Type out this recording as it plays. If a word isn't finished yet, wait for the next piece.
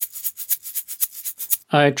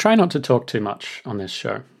I try not to talk too much on this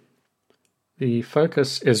show. The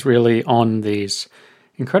focus is really on these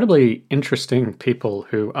incredibly interesting people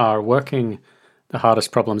who are working the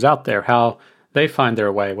hardest problems out there, how they find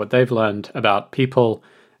their way, what they've learned about people,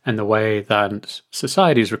 and the way that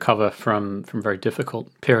societies recover from very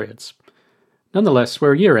difficult periods. Nonetheless,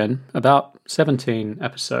 we're a year in, about 17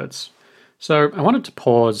 episodes. So I wanted to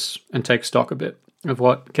pause and take stock a bit of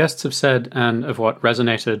what guests have said and of what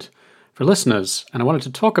resonated for listeners. And I wanted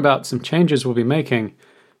to talk about some changes we'll be making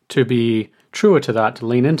to be truer to that, to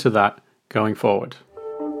lean into that going forward.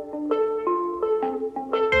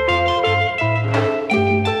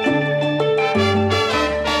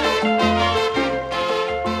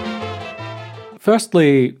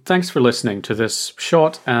 Firstly, thanks for listening to this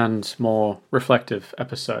short and more reflective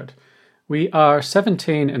episode. We are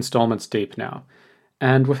 17 installments deep now,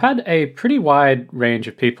 and we've had a pretty wide range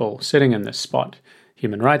of people sitting in this spot.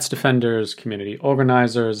 Human rights defenders, community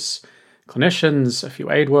organizers, clinicians, a few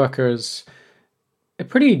aid workers, a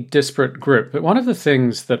pretty disparate group. But one of the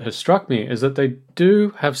things that has struck me is that they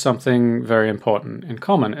do have something very important in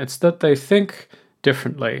common. It's that they think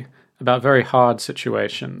differently about very hard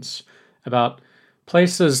situations, about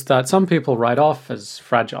places that some people write off as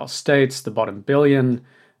fragile states, the bottom billion,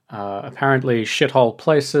 apparently shithole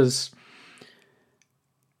places.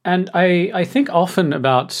 And I think often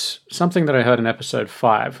about something that I heard in episode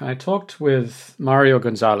 5. I talked with Mario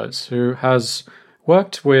Gonzalez, who has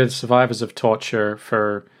worked with survivors of torture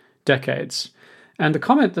for decades. And the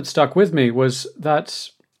comment that stuck with me was that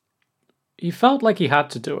he felt like he had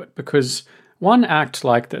to do it because one act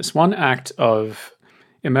like this, one act of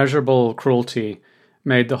immeasurable cruelty,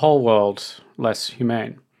 made the whole world less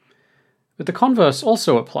humane. But the converse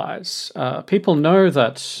also applies. People know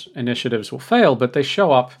that initiatives will fail, but they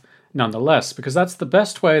show up nonetheless, because that's the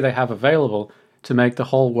best way they have available to make the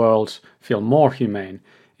whole world feel more humane.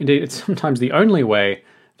 Indeed, it's sometimes the only way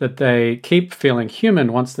that they keep feeling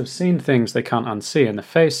human once they've seen things they can't unsee in the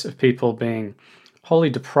face of people being wholly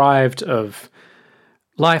deprived of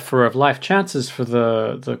life or of life chances for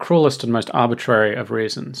the cruelest and most arbitrary of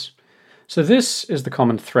reasons. So this is the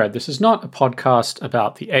common thread. This is not a podcast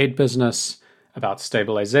about the aid business, about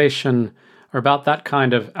stabilization, or about that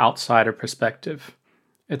kind of outsider perspective.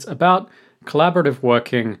 It's about collaborative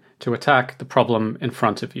working to attack the problem in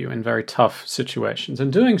front of you in very tough situations,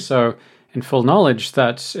 and doing so in full knowledge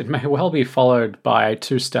that it may well be followed by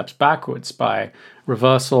 2 steps backwards, by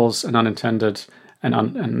reversals and unintended and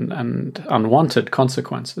unwanted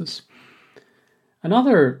consequences.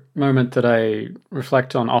 Another moment that I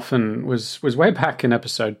reflect on often was way back in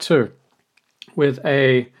episode 2 with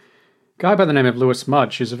a guy by the name of Lewis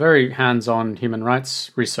Mudge, who's a very hands-on human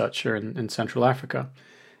rights researcher in Central Africa.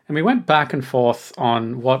 And we went back and forth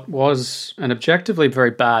on what was an objectively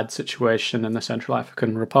very bad situation in the Central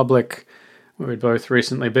African Republic, where we'd both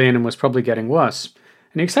recently been and was probably getting worse.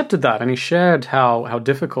 And he accepted that, and he shared how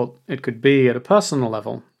difficult it could be at a personal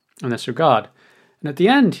level in this regard. And at the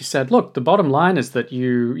end, he said, look, the bottom line is that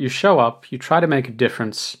you show up, you try to make a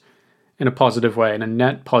difference in a positive way, in a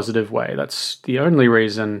net positive way. That's the only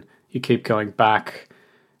reason you keep going back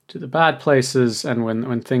to the bad places and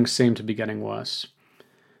when things seem to be getting worse.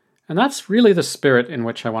 And that's really the spirit in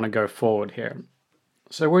which I want to go forward here.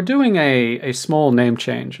 So we're doing a small name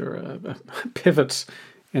change or a pivot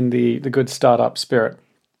in the good startup spirit.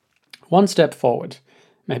 One step forward,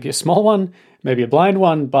 maybe a small one, maybe a blind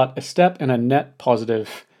one, but a step in a net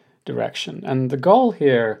positive direction. And the goal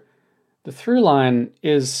here, the through line,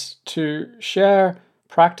 is to share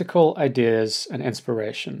practical ideas and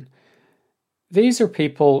inspiration. These are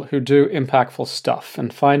people who do impactful stuff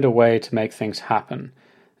and find a way to make things happen.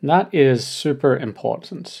 And that is super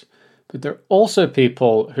important. But they're also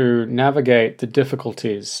people who navigate the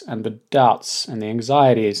difficulties and the doubts and the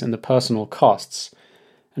anxieties and the personal costs.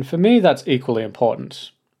 And for me, that's equally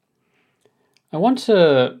important. I want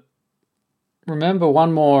to remember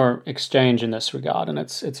one more exchange in this regard, and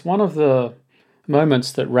it's one of the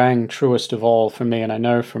moments that rang truest of all for me, and I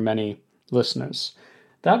know for many listeners.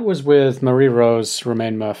 That was with Marie-Rose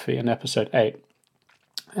Romain-Murphy in episode 8.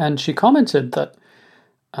 And she commented that,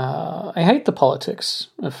 I hate the politics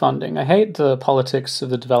of funding. I hate the politics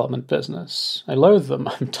of the development business. I loathe them.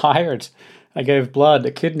 I'm tired. I gave blood,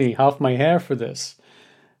 a kidney, half my hair for this.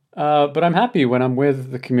 But I'm happy when I'm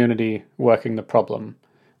with the community working the problem.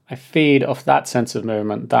 I feed off that sense of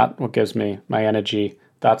movement. That's what gives me my energy.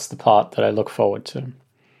 That's the part that I look forward to.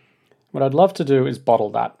 What I'd love to do is bottle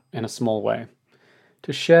that in a small way.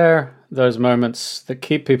 To share those moments that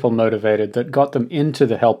keep people motivated, that got them into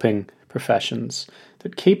the helping professions,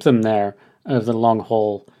 that keep them there over the long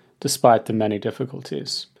haul despite the many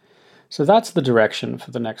difficulties. So that's the direction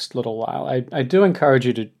for the next little while. I do encourage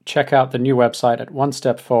you to check out the new website at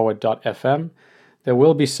onestepforward.fm. There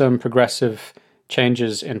will be some progressive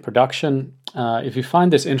changes in production. If you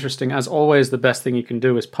find this interesting, as always, the best thing you can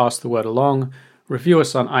do is pass the word along. Review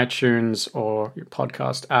us on iTunes or your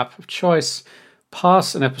podcast app of choice.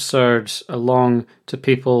 Pass an episode along to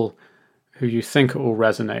people who you think it will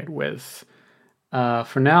resonate with.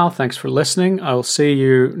 For now, thanks for listening. I will see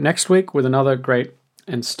you next week with another great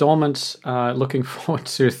installment. Looking forward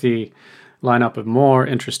to the lineup of more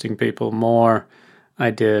interesting people, more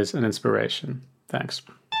ideas and inspiration. Thanks.